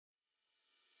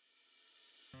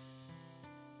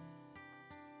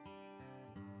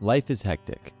Life is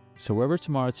hectic, so wherever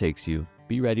tomorrow takes you,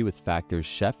 be ready with Factor's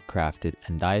chef-crafted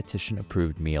and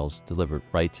dietitian-approved meals delivered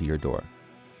right to your door.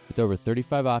 With over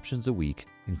 35 options a week,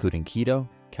 including keto,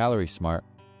 calorie smart,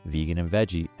 vegan and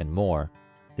veggie, and more,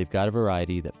 they've got a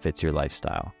variety that fits your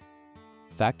lifestyle.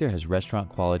 Factor has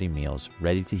restaurant-quality meals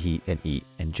ready to heat and eat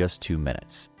in just 2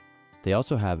 minutes. They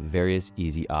also have various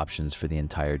easy options for the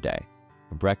entire day,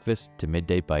 from breakfast to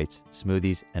midday bites,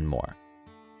 smoothies, and more.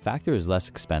 Factor is less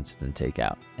expensive than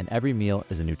takeout, and every meal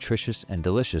is a nutritious and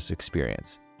delicious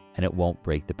experience, and it won't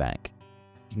break the bank.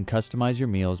 You can customize your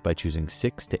meals by choosing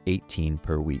 6 to 18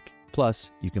 per week.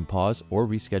 Plus, you can pause or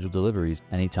reschedule deliveries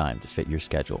anytime to fit your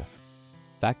schedule.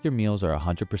 Factor meals are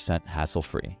 100%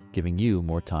 hassle-free, giving you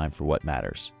more time for what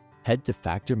matters. Head to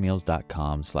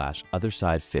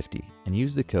factormeals.com/otherside50 and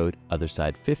use the code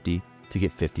otherside50 to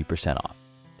get 50% off.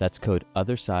 That's code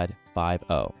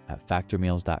otherside50 at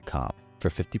factormeals.com for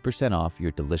 50% off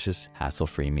your delicious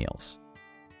hassle-free meals.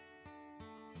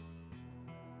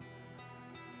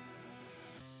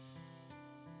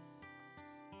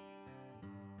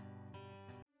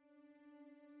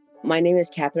 My name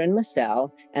is Catherine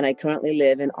Massell, and I currently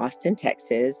live in Austin,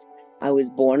 Texas. I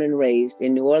was born and raised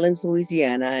in New Orleans,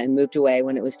 Louisiana, and moved away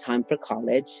when it was time for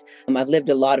college. I've lived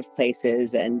a lot of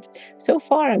places, and so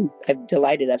far I'm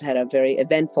delighted. I've had a very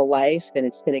eventful life, and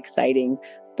it's been exciting,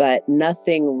 but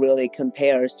nothing really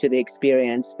compares to the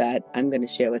experience that I'm going to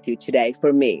share with you today.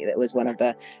 For me, that was one of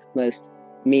the most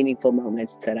meaningful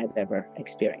moments that I've ever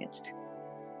experienced.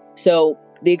 So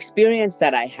the experience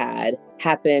that I had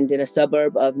happened in a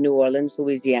suburb of New Orleans,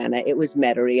 Louisiana. It was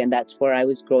Metairie, and that's where I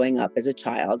was growing up as a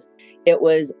child. It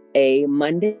was a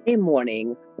Monday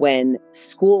morning when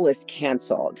school was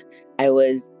canceled. I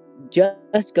was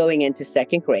just going into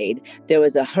second grade. There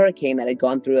was a hurricane that had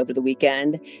gone through over the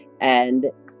weekend, and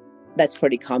that's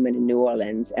pretty common in New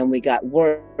Orleans. And we got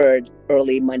word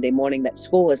early Monday morning that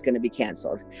school was going to be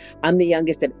canceled. I'm the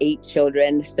youngest of 8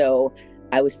 children, so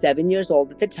I was 7 years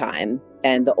old at the time,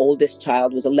 and the oldest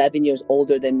child was 11 years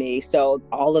older than me. So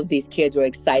all of these kids were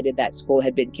excited that school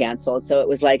had been canceled. So it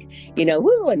was like,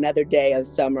 woo, another day of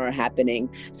summer happening.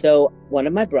 So one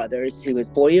of my brothers, who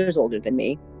was 4 years older than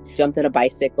me, jumped on a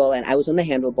bicycle, and I was on the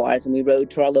handlebars, and we rode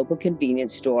to our local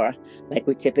convenience store like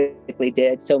we typically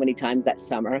did so many times that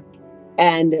summer.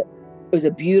 And it was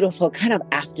a beautiful kind of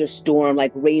after storm,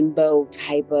 like rainbow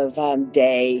type of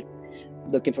day.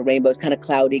 Looking for rainbows, kind of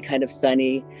cloudy, kind of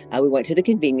sunny. We went to the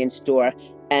convenience store,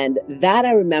 and that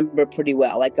I remember pretty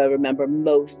well. Like I remember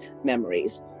most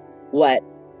memories. What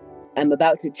I'm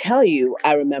about to tell you,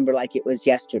 I remember like it was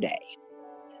yesterday.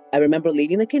 I remember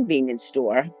leaving the convenience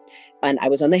store, and I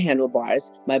was on the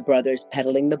handlebars, my brother's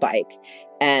pedaling the bike,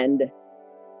 and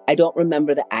I don't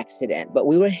remember the accident, but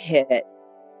we were hit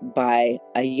by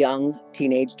a young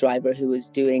teenage driver who was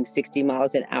doing 60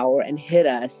 miles an hour and hit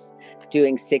us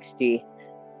doing 60.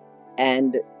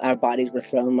 And our bodies were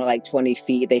thrown like 20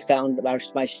 feet. They found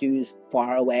my shoes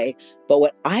far away. But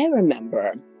what I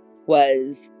remember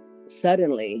was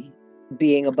suddenly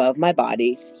being above my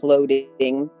body,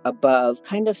 floating above,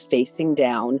 kind of facing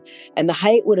down. And the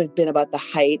height would have been about the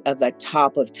height of the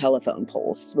top of telephone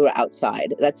poles. We were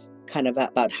outside. That's kind of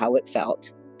about how it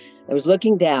felt. I was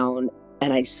looking down,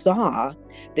 and I saw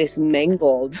this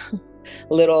mangled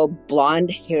little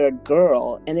blonde-haired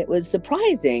girl. And it was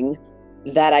surprising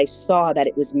that I saw that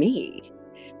it was me.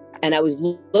 And I was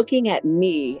looking at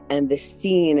me and the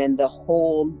scene and the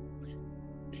whole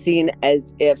scene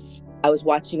as if I was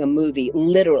watching a movie,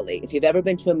 literally. If you've ever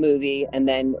been to a movie and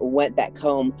then went back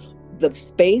home, the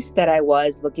space that I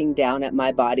was looking down at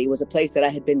my body was a place that I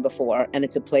had been before, and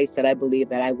it's a place that I believe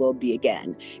that I will be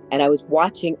again. And I was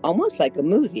watching almost like a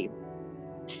movie.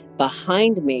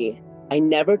 Behind me, I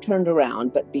never turned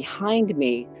around, but behind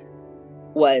me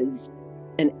was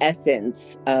an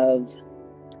essence of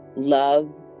love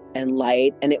and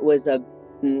light. And it was I'm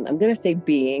going to say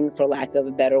being, for lack of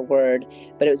a better word,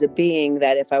 but it was a being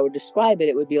that if I were to describe it,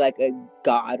 it would be like a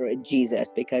God or a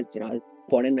Jesus, because, I was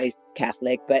born and raised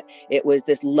Catholic, but it was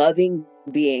this loving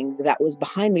being that was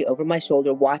behind me over my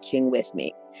shoulder, watching with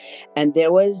me. And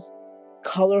there was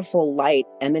colorful light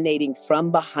emanating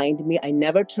from behind me. I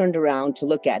never turned around to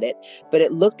look at it, but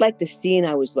it looked like the scene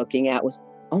I was looking at was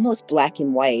almost black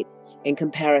and white in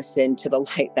comparison to the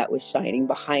light that was shining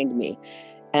behind me.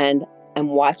 And I'm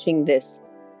watching this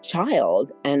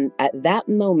child. And at that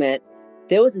moment,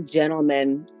 there was a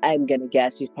gentleman, I'm going to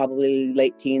guess he's probably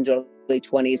late teens or late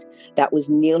 20s, that was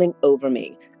kneeling over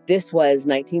me. This was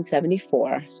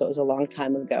 1974, so it was a long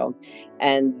time ago.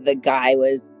 And the guy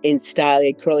was in style, he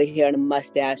had curly hair and a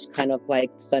mustache, kind of like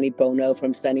Sonny Bono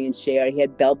from Sonny and Cher. He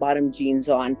had bell-bottom jeans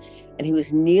on, and he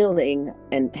was kneeling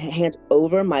and hands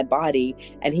over my body,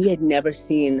 and he had never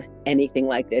seen anything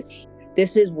like this.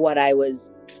 This is what I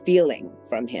was feeling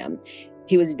from him.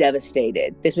 He was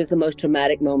devastated. This was the most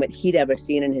traumatic moment he'd ever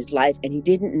seen in his life, and he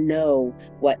didn't know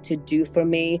what to do for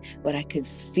me, but I could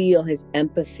feel his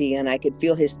empathy and I could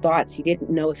feel his thoughts. He didn't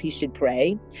know if he should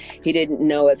pray. He didn't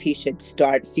know if he should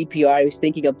start CPR. He was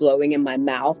thinking of blowing in my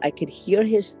mouth. I could hear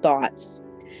his thoughts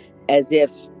as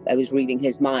if I was reading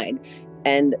his mind.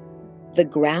 And the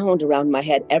ground around my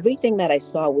head, everything that I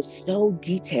saw was so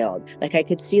detailed. Like I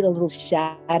could see the little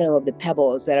shadow of the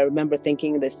pebbles that I remember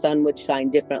thinking the sun would shine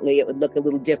differently. It would look a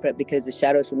little different because the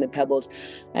shadows from the pebbles.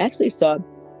 I actually saw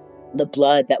the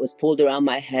blood that was pulled around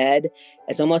my head.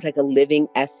 It's almost like a living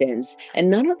essence. And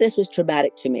none of this was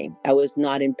traumatic to me. I was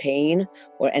not in pain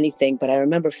or anything, but I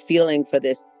remember feeling for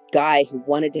this guy who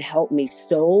wanted to help me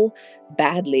so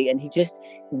badly. And he just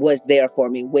was there for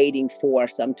me, waiting for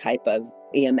some type of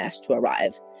EMS to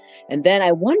arrive. And then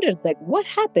I wondered, like, what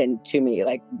happened to me,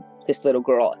 like this little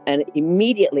girl? And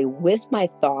immediately with my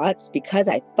thoughts, because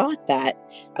I thought that,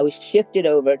 I was shifted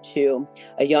over to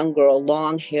a young girl,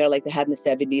 long hair like they had in the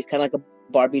 70s, kind of like a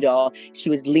Barbie doll. She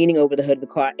was leaning over the hood of the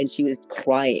car and she was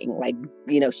crying. Like,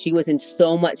 she was in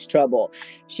so much trouble.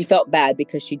 She felt bad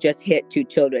because she just hit 2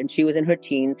 children. She was in her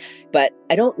teens, but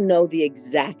I don't know the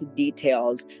exact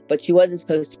details, but she wasn't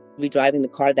supposed to be driving the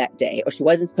car that day, or she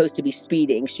wasn't supposed to be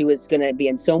speeding. She was going to be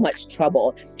in so much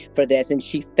trouble for this. And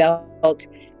she felt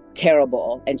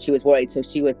terrible and she was worried. So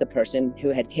she was the person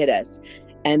who had hit us.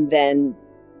 And then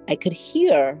I could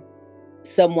hear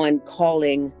someone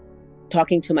talking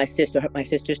to my sister. My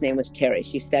sister's name was Terry.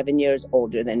 She's 7 years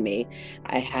older than me.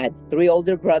 I had 3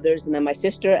 older brothers and then my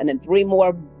sister, and then 3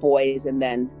 more boys, and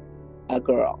then a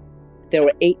girl. There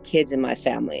were 8 kids in my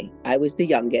family. I was the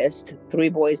youngest, 3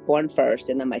 boys born first,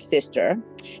 and then my sister,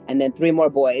 and then 3 more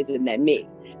boys, and then me.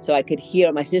 So I could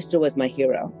hear, my sister was my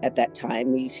hero at that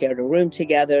time. We shared a room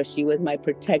together. She was my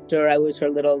protector. I was her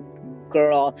little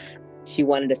girl. She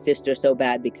wanted a sister so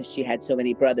bad because she had so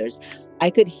many brothers. I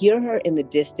could hear her in the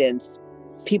distance.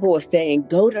 People were saying,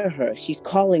 go to her, she's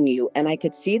calling you. And I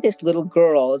could see this little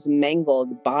girl's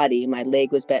mangled body. My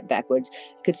leg was bent backwards.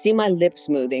 I could see my lips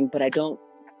moving, but I don't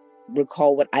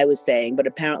recall what I was saying, but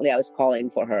apparently I was calling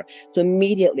for her. So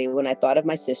immediately when I thought of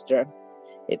my sister,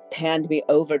 it panned me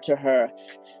over to her.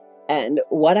 And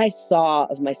what I saw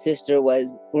of my sister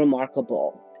was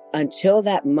remarkable. Until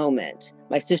that moment,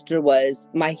 my sister was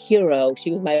my hero.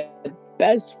 She was my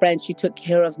best friend. She took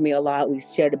care of me a lot. We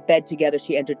shared a bed together.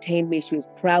 She entertained me. She was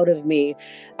proud of me.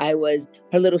 I was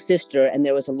her little sister, and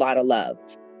there was a lot of love.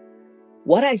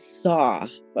 What I saw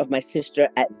of my sister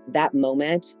at that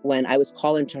moment when I was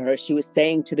calling to her, she was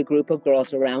saying to the group of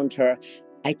girls around her,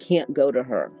 I can't go to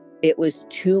her. It was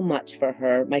too much for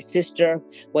her. My sister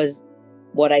was,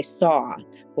 what I saw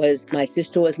was, my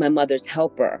sister was my mother's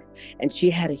helper, and she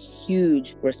had a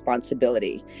huge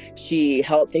responsibility. She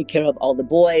helped take care of all the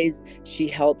boys. She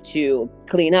helped to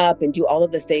clean up and do all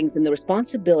of the things. And the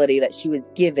responsibility that she was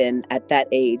given at that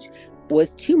age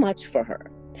was too much for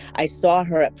her. I saw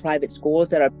her at private schools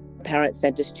that our parents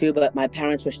sent us to, but my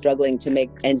parents were struggling to make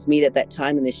ends meet at that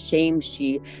time. And the shame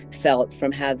she felt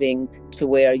from having to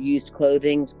wear used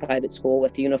clothing to private school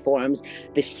with uniforms,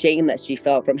 the shame that she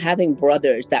felt from having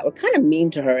brothers that were kind of mean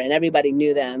to her and everybody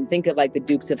knew them. Think of like the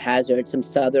Dukes of Hazzard, some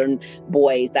Southern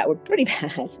boys that were pretty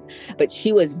bad, but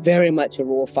she was very much a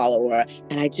rule follower.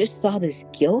 And I just saw this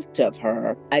guilt of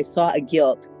her. I saw a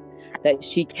guilt that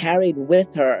she carried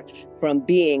with her from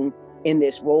being in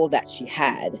this role that she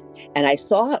had. And I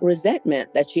saw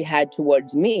resentment that she had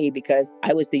towards me because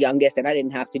I was the youngest and I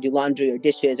didn't have to do laundry or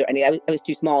dishes or any, I was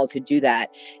too small to do that.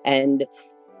 And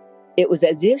it was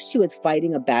as if she was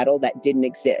fighting a battle that didn't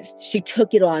exist. She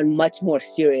took it on much more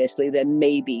seriously than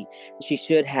maybe she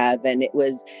should have. And it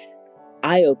was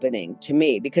eye-opening to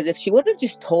me, because if she would have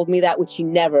just told me that, which she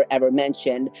never, ever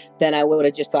mentioned, then I would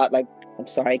have just thought like, I'm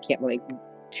sorry, I can't really,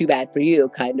 too bad for you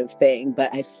kind of thing. But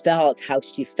I felt how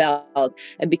she felt.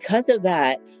 And because of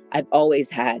that, I've always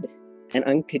had an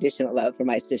unconditional love for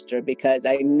my sister, because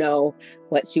I know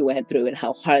what she went through and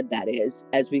how hard that is.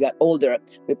 As we got older,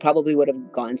 we probably would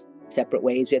have gone separate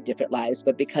ways. We have different lives.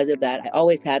 But because of that, I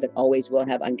always have and always will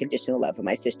have unconditional love for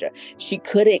my sister. She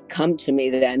couldn't come to me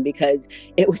then because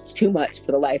it was too much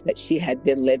for the life that she had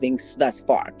been living thus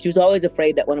far. She was always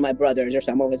afraid that one of my brothers or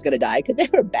someone was going to die because they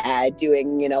were bad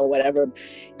doing, whatever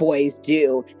boys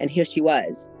do. And here she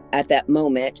was at that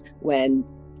moment when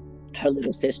her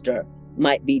little sister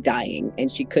might be dying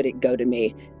and she couldn't go to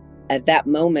me. At that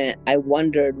moment, I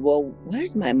wondered, well,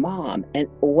 where's my mom? And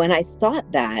when I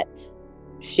thought that,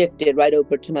 shifted right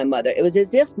over to my mother. It was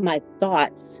as if my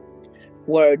thoughts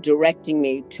were directing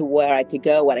me to where I could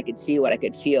go, what I could see, what I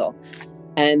could feel.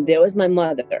 And there was my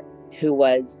mother, who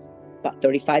was about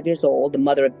 35 years old, the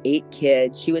mother of 8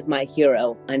 kids. She was my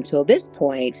hero until this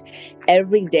point.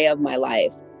 Every day of my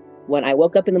life, when I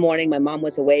woke up in the morning, my mom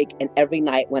was awake. And every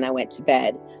night when I went to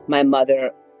bed, my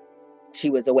mother, she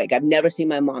was awake. I've never seen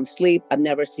my mom sleep. I've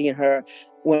never seen her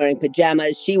wearing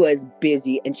pajamas. She was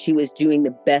busy and she was doing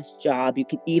the best job you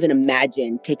could even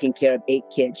imagine, taking care of 8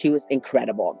 kids. She was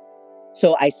incredible.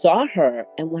 So I saw her,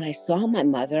 and when I saw my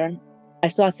mother, I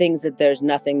saw things that there's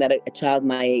nothing that a child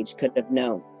my age could have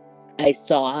known. I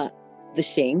saw the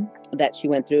shame that she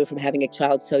went through from having a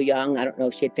child so young. I don't know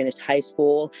if she had finished high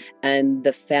school, and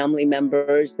the family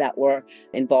members that were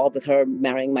involved with her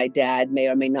marrying my dad may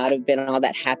or may not have been all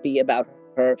that happy about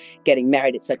her getting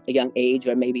married at such a young age,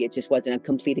 or maybe it just wasn't a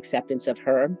complete acceptance of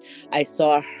her. I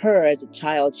saw her as a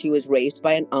child. She was raised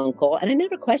by an uncle, and I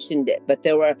never questioned it, but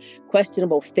there were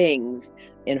questionable things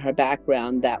in her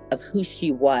background that of who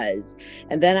she was.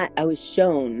 And then I was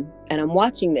shown, and I'm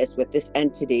watching this with this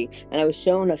entity, and I was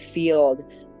shown a field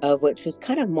of which was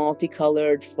kind of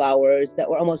multicolored flowers that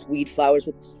were almost weed flowers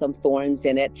with some thorns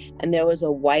in it. And there was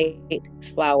a white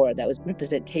flower that was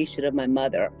representation of my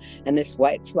mother. And this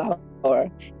white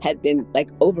flower had been like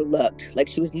overlooked, like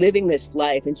she was living this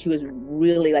life and she was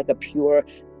really like a pure,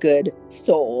 good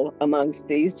soul amongst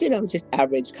these, just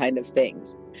average kind of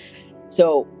things.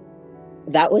 So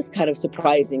that was kind of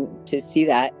surprising to see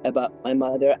that about my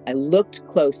mother. I looked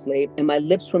closely and my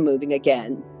lips were moving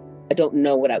again. I don't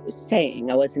know what I was saying.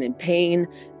 I wasn't in pain,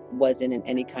 wasn't in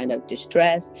any kind of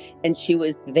distress. And she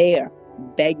was there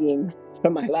begging for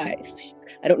my life.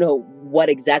 I don't know what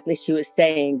exactly she was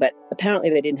saying, but apparently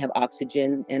they didn't have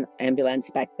oxygen in ambulance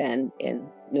back then in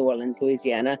New Orleans,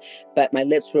 Louisiana. But my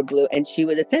lips were blue and she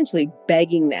was essentially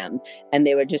begging them. And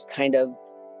they were just kind of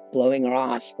blowing her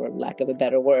off, for lack of a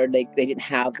better word. They didn't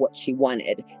have what she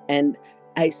wanted. And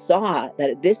I saw that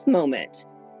at this moment,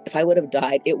 if I would have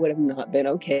died, it would have not been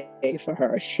okay for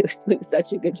her. She was doing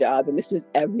such a good job, and this was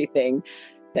everything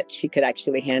that she could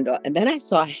actually handle. And then I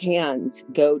saw hands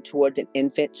go towards an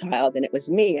infant child, and it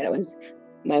was me, and it was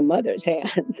my mother's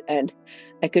hands. And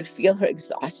I could feel her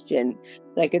exhaustion.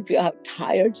 And I could feel how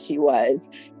tired she was,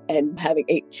 and having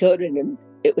 8 children, and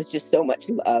it was just so much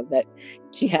love that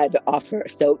she had to offer.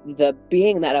 So the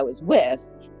being that I was with,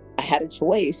 I had a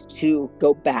choice to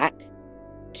go back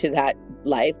to that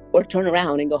life or turn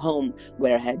around and go home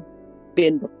where I had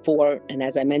been before. And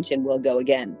as I mentioned, we'll go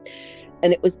again.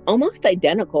 And it was almost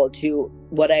identical to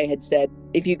what I had said.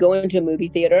 If you go into a movie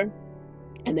theater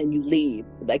and then you leave,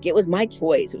 like it was my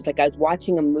choice. It was like I was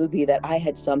watching a movie that I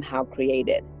had somehow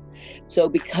created. So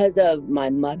because of my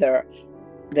mother,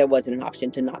 there wasn't an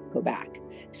option to not go back.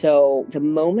 So the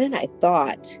moment I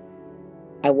thought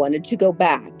I wanted to go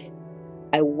back,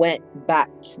 I went back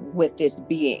with this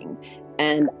being.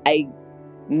 And I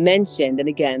mentioned, and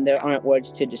again, there aren't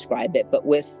words to describe it, but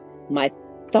with my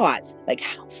thoughts, like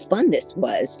how fun this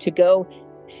was to go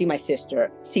see my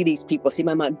sister, see these people, see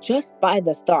my mom, just by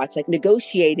the thoughts, like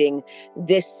negotiating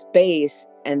this space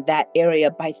and that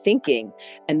area by thinking.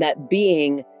 And that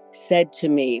being said to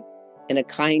me in a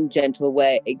kind, gentle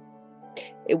way,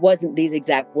 it wasn't these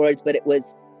exact words, but it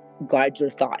was, guard your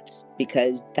thoughts,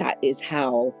 because that is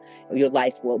how your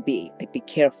life will be. Like, be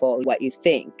careful what you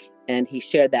think. And he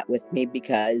shared that with me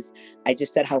because I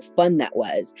just said how fun that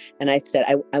was. And I said,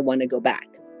 I want to go back.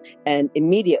 And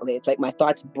immediately, it's like my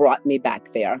thoughts brought me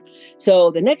back there.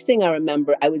 So the next thing I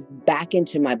remember, I was back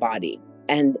into my body.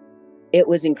 And it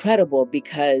was incredible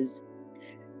because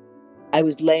I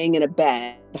was laying in a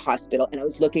bed at the hospital and I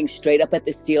was looking straight up at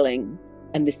the ceiling.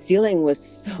 And the ceiling was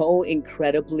so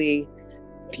incredibly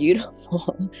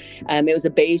beautiful. It was a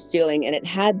beige ceiling and it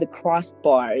had the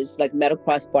crossbars, like metal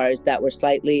crossbars that were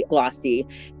slightly glossy,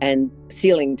 and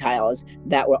ceiling tiles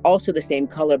that were also the same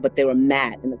color, but they were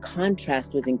matte, and the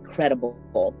contrast was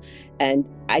incredible. And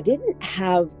I didn't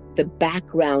have the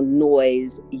background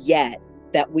noise yet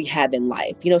that we have in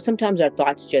life. Sometimes our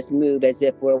thoughts just move as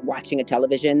if we're watching a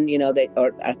television,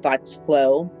 or our thoughts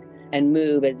flow and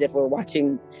move as if we're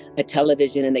watching a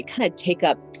television, and they kind of take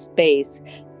up space.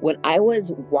 When I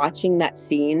was watching that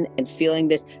scene and feeling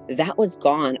this, that was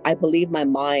gone. I believe my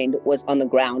mind was on the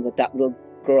ground with that little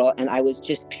girl, and I was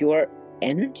just pure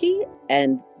energy,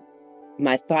 and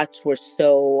my thoughts were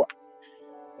so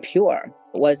pure.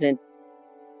 It wasn't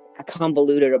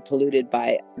convoluted or polluted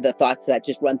by the thoughts that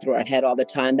just run through our head all the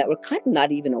time that we're kind of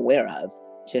not even aware of.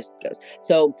 Just goes.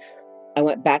 So I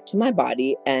went back to my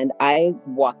body and I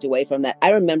walked away from that. I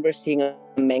remember seeing a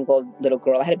mangled little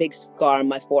girl. I had a big scar on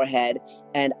my forehead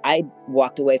and I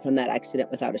walked away from that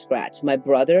accident without a scratch. My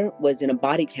brother was in a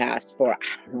body cast for, I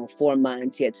don't know, 4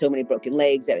 months. He had so many broken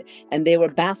legs and they were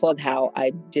baffled how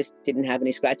I just didn't have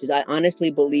any scratches. I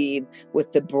honestly believe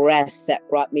with the breath that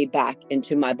brought me back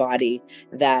into my body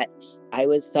that I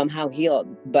was somehow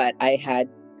healed, but I had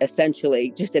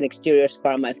essentially just an exterior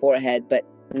scar on my forehead, but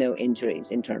no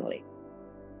injuries internally.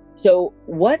 So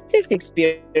what this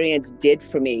experience did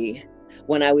for me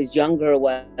when I was younger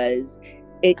was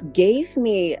it gave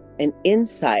me an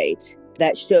insight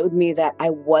that showed me that I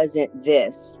wasn't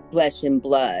this flesh and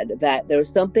blood, that there was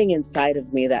something inside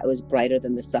of me that was brighter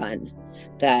than the sun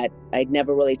that I'd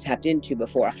never really tapped into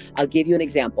before. I'll give you an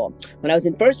example. When I was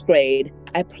in first grade,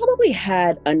 I probably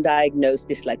had undiagnosed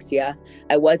dyslexia.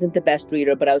 I wasn't the best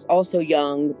reader, but I was also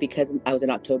young because I was an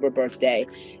October birthday.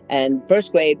 And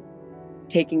first grade,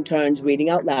 taking turns reading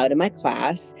out loud in my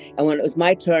class. And when it was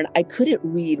my turn, I couldn't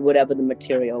read whatever the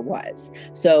material was.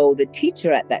 So the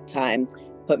teacher at that time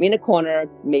put me in a corner,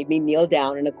 made me kneel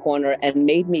down in a corner, and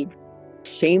made me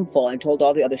shameful and told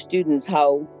all the other students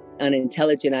how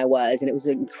unintelligent I was. And it was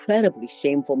an incredibly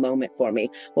shameful moment for me.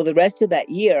 Well, the rest of that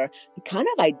year, I kind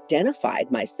of identified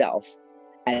myself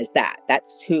as that.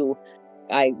 That's who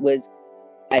I was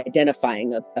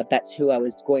identifying of that's who I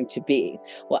was going to be.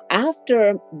 Well,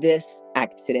 after this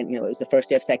accident, it was the first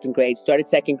day of second grade, started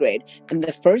second grade. And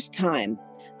the first time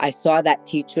I saw that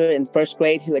teacher in first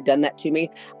grade who had done that to me,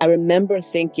 I remember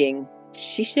thinking,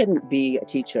 she shouldn't be a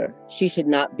teacher. She should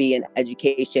not be in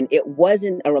education. It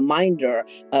wasn't a reminder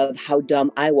of how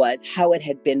dumb I was, how it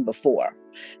had been before.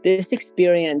 This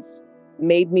experience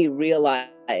made me realize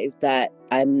that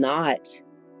I'm not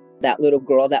that little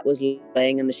girl that was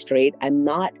laying in the street. I'm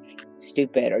not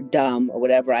stupid or dumb or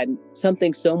whatever. I'm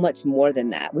something so much more than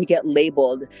that. We get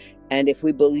labeled. And if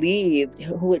we believe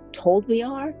who we're told we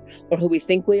are or who we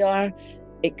think we are,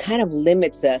 it kind of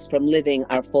limits us from living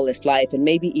our fullest life and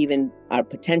maybe even our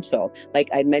potential. Like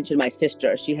I mentioned, my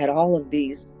sister, she had all of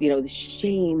these, the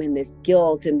shame and this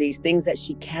guilt and these things that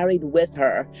she carried with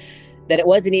her, that it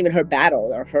wasn't even her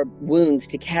battle or her wounds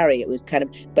to carry. It was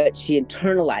but she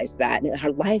internalized that. And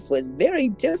her life was very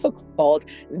difficult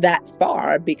that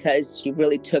far because she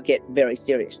really took it very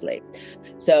seriously.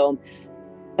 So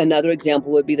another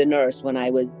example would be the nurse. When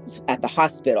I was at the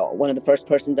hospital, one of the first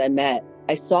persons I met,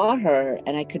 I saw her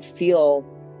and I could feel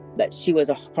that she was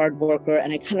a hard worker.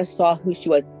 And I kind of saw who she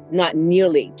was, not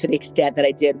nearly to the extent that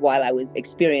I did while I was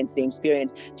experiencing the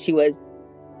experience. She was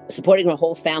supporting her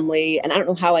whole family. And I don't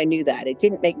know how I knew that. It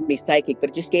didn't make me psychic, but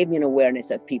it just gave me an awareness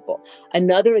of people.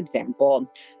 Another example,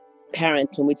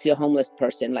 parents, when we'd see a homeless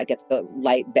person, like at the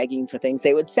light begging for things,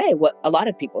 they would say what a lot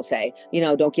of people say,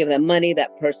 don't give them money.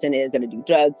 That person is going to do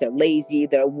drugs. They're lazy.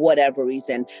 They're whatever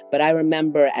reason. But I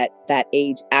remember at that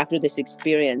age, after this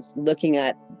experience, looking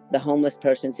at the homeless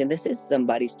person saying, this is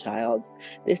somebody's child.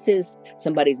 This is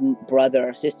somebody's brother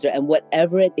or sister. And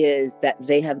whatever it is that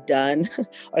they have done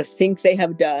or think they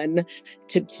have done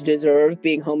to deserve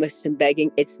being homeless and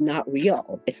begging, it's not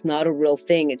real. It's not a real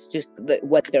thing. It's just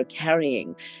what they're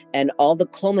carrying. And all the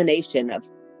culmination of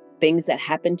things that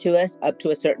happen to us up to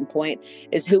a certain point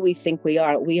is who we think we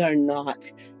are. We are not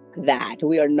that.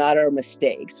 We are not our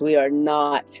mistakes. We are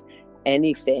not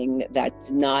anything that's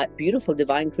not beautiful,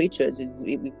 divine creatures.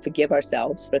 We forgive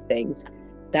ourselves for things.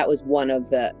 That was one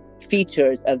of the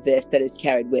features of this that is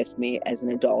carried with me as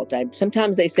an adult.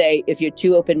 Sometimes they say, if you're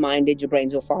too open-minded, your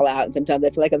brains will fall out. And sometimes I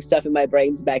feel like I'm stuffing my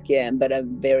brains back in, but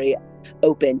I'm very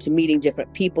open to meeting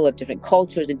different people of different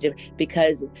cultures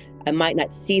because I might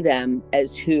not see them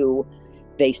as who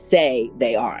they say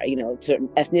they are, certain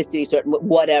ethnicity, certain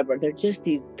whatever. They're just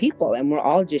these people and we're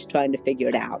all just trying to figure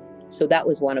it out. So that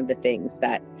was one of the things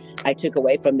that I took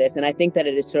away from this. And I think that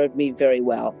it has served me very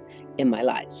well in my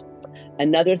life.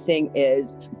 Another thing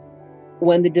is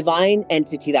when the divine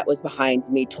entity that was behind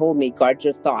me told me, guard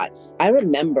your thoughts. I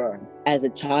remember as a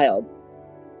child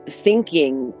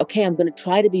thinking, okay, I'm going to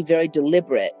try to be very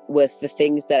deliberate with the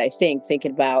things that I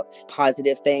thinking about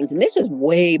positive things. And this was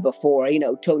way before,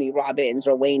 Tony Robbins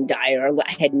or Wayne Dyer.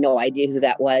 I had no idea who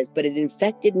that was, but it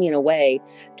infected me in a way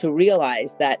to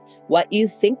realize that what you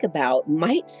think about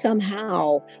might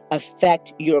somehow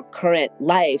affect your current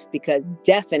life, because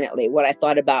definitely what I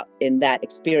thought about in that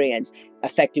experience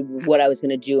affected what I was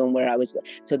going to do and where I was.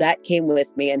 So that came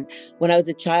with me. And when I was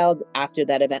a child after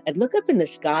that event, I'd look up in the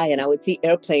sky and I would see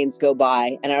airplanes go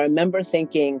by. And I remember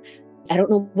thinking, I don't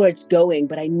know where it's going,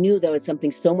 but I knew there was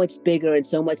something so much bigger and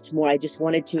so much more. I just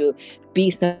wanted to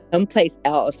be someplace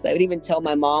else. I would even tell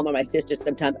my mom or my sister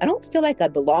sometimes, I don't feel like I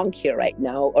belong here right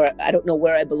now, or I don't know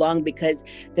where I belong, because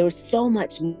there was so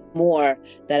much more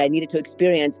that I needed to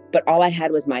experience, but all I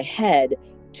had was my head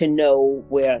to know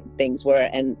where things were.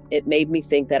 And it made me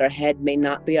think that our head may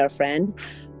not be our friend.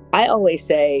 I always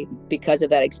say, because of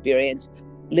that experience,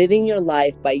 living your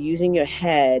life by using your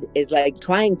head is like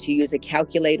trying to use a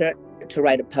calculator to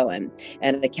write a poem.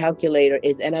 And a calculator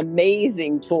is an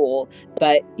amazing tool,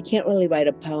 but you can't really write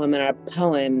a poem. And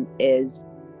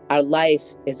our life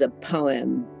is a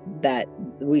poem that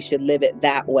we should live it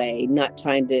that way, not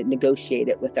trying to negotiate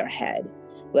it with our head.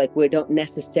 Like, we don't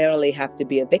necessarily have to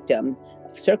be a victim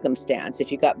of circumstance.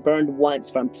 If you got burned once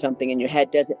from something in your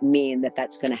head, doesn't mean that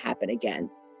that's going to happen again.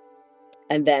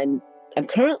 And then I'm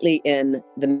currently in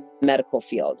the medical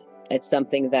field. It's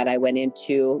something that I went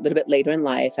into a little bit later in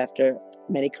life after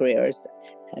many careers.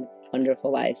 Had a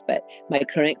wonderful life, but my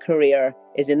current career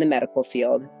is in the medical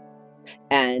field.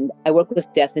 And I work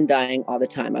with death and dying all the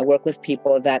time. I work with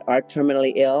people that are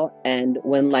terminally ill. And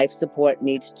when life support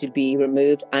needs to be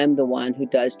removed, I'm the one who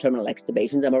does terminal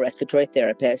extubations. I'm a respiratory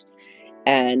therapist.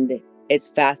 And it's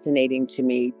fascinating to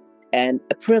me, and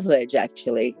a privilege,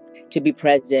 actually, to be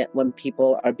present when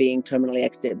people are being terminally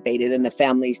extubated and the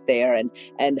family's there. And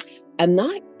I'm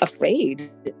not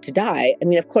afraid to die. I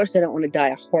mean, of course, I don't want to die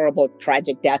a horrible,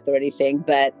 tragic death or anything,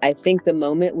 but I think the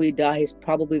moment we die is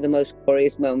probably the most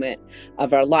glorious moment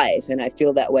of our life. And I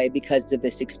feel that way because of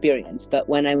this experience. But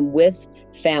when I'm with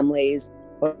families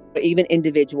or even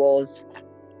individuals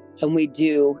and we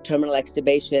do terminal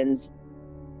extubations,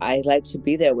 I like to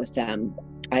be there with them.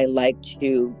 I like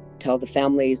to tell the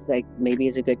families, like, maybe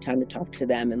it's a good time to talk to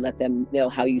them and let them know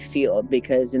how you feel,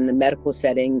 because in the medical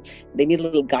setting, they need a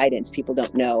little guidance. People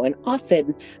don't know. And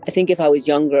often, I think if I was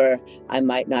younger, I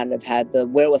might not have had the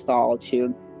wherewithal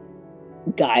to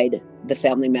guide the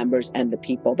family members and the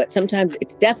people. But sometimes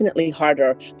it's definitely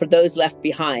harder for those left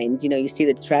behind. You see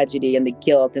the tragedy and the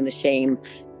guilt and the shame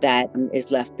that is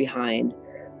left behind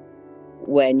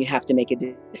when you have to make a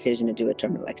decision to do a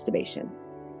terminal extubation.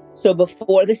 So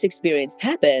before this experience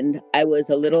happened, I was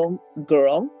a little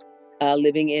girl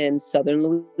living in southern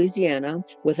Louisiana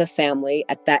with a family.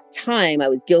 At that time, I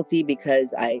was guilty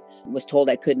because I was told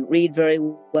I couldn't read very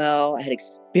well. I had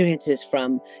experiences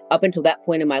from up until that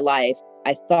point in my life.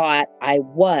 I thought I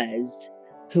was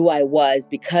who I was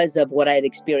because of what I had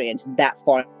experienced that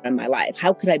far in my life.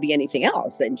 How could I be anything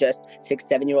else than just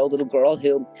 6-7-year-old little girl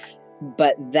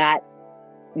but that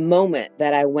moment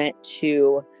that I went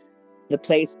to the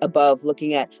place above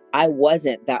looking at, I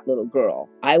wasn't that little girl.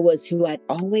 I was who I'd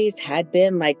always had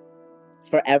been, like,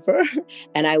 forever.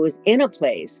 And I was in a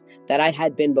place that I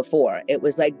had been before. It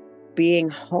was like being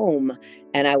home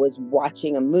and I was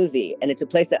watching a movie, and it's a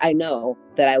place that I know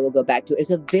that I will go back to. It's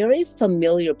a very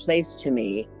familiar place to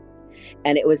me.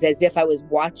 And it was as if I was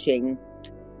watching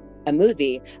a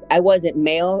movie. I wasn't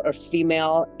male or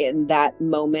female in that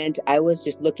moment. I was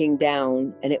just looking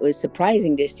down, and it was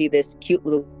surprising to see this cute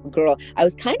little girl. I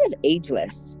was kind of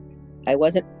ageless. I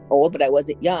wasn't old, but I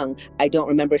wasn't young. I don't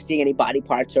remember seeing any body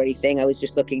parts or anything. I was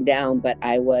just looking down, but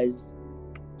I was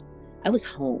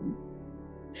home.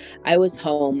 I was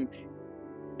home,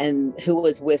 and who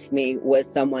was with me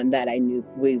was someone that I knew.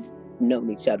 We've known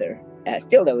each other,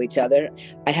 still know each other.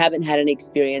 I haven't had any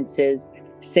experiences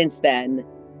since then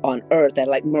on earth that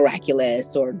are like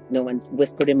miraculous, or no one's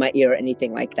whispered in my ear or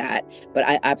anything like that. But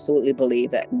I absolutely believe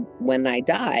that when I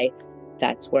die,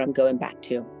 that's where I'm going back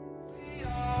to.